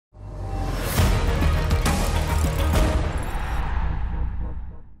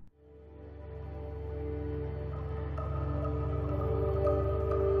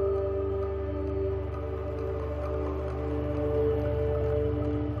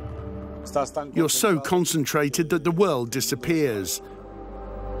You're so concentrated that the world disappears.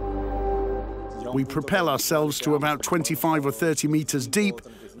 We propel ourselves to about 25 or 30 meters deep,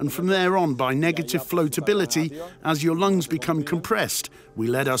 and from there on, by negative floatability, as your lungs become compressed, we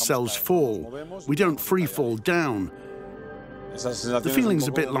let ourselves fall. We don't free fall down. The feeling's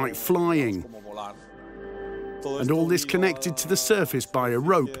a bit like flying. And all this connected to the surface by a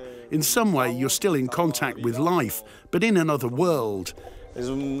rope. In some way, you're still in contact with life, but in another world.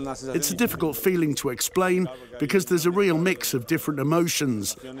 It's a difficult feeling to explain because there's a real mix of different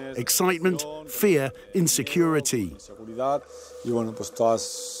emotions: excitement, fear, insecurity.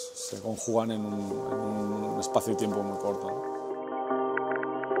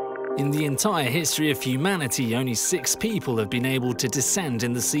 In the entire history of humanity, only 6 people have been able to descend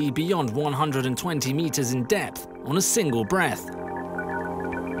in the sea beyond 120 meters in depth on a single breath.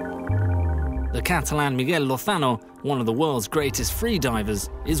 The Catalan Miguel Lozano, one of the world's greatest freedivers,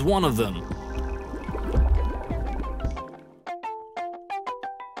 is one of them.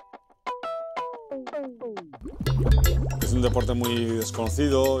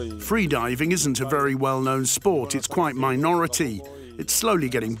 Freediving isn't a very well-known sport. It's quite minority. It's slowly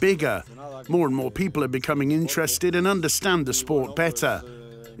getting bigger. More and more people are becoming interested and understand the sport better.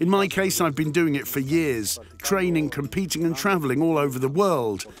 In my case, I've been doing it for years, training, competing and traveling all over the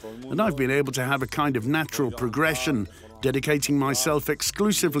world. And I've been able to have a kind of natural progression, dedicating myself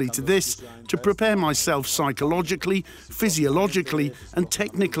exclusively to this to prepare myself psychologically, physiologically and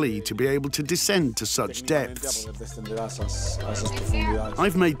technically to be able to descend to such depths.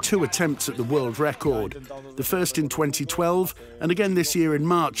 I've made 2 attempts at the world record, the first in 2012 and again this year in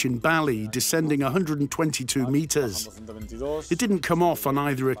March in Bali, descending 122 meters. It didn't come off on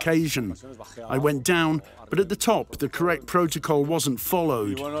either occasion. I went down, but at the top the correct protocol wasn't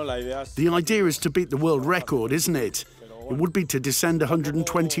followed. The idea is to beat the world record, isn't it? It would be to descend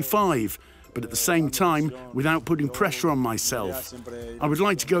 125, but at the same time, without putting pressure on myself. I would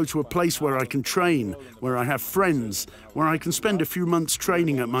like to go to a place where I can train, where I have friends, where I can spend a few months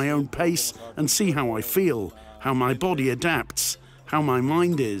training at my own pace and see how I feel, how my body adapts, how my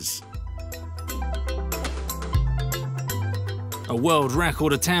mind is. A world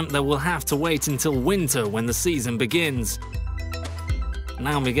record attempt that will have to wait until winter when the season begins.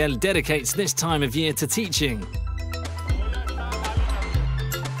 Now Miguel dedicates this time of year to teaching.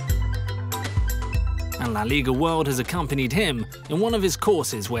 And LaLiga World has accompanied him in one of his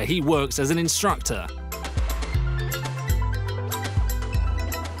courses where he works as an instructor.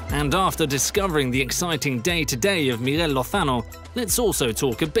 And after discovering the exciting day-to-day of Miguel Lozano, let's also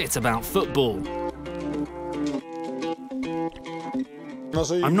talk a bit about football.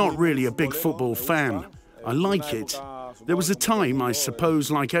 I'm not really a big football fan. I like it. There was a time, I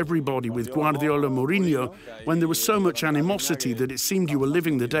suppose, like everybody with Guardiola, Mourinho, when there was so much animosity that it seemed you were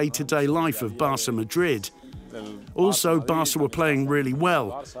living the day-to-day life of Barca Madrid. Also, Barca were playing really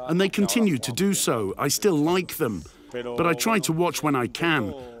well, and they continue to do so. I still like them, but I try to watch when I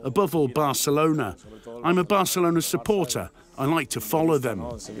can, above all Barcelona. I'm a Barcelona supporter. I like to follow them.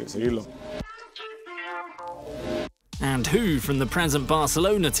 And who from the present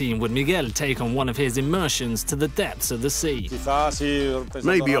Barcelona team would Miguel take on one of his immersions to the depths of the sea?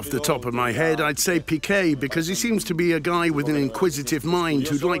 Maybe off the top of my head, I'd say Piqué, because he seems to be a guy with an inquisitive mind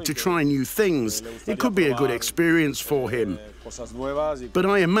who'd like to try new things. It could be a good experience for him. But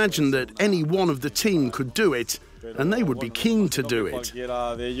I imagine that any one of the team could do it, and they would be keen to do it.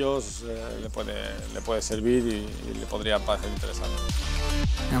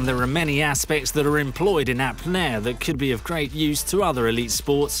 And there are many aspects that are employed in apnea that could be of great use to other elite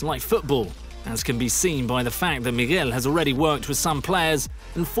sports like football, as can be seen by the fact that Miguel has already worked with some players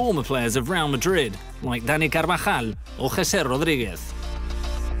and former players of Real Madrid, like Dani Carvajal or José Rodríguez.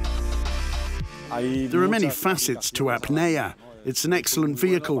 There are many facets to apnea. It's an excellent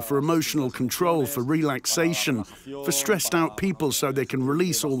vehicle for emotional control, for relaxation, for stressed out people so they can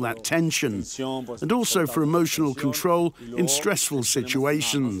release all that tension, and also for emotional control in stressful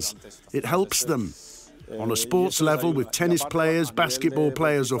situations. It helps them. On a sports level, with tennis players, basketball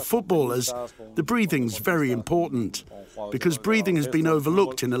players or footballers, the breathing's very important, because breathing has been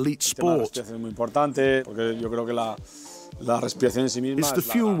overlooked in elite sport. It's the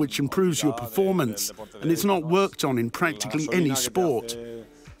fuel which improves your performance, and it's not worked on in practically any sport.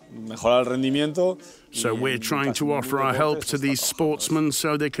 So we're trying to offer our help to these sportsmen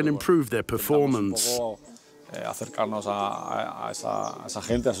so they can improve their performance.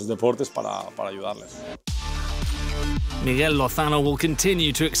 Miguel Lozano will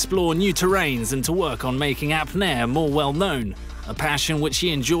continue to explore new terrains and to work on making apnea more well-known, a passion which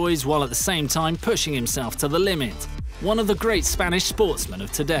he enjoys while at the same time pushing himself to the limit. One of the great Spanish sportsmen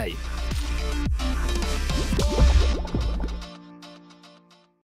of today.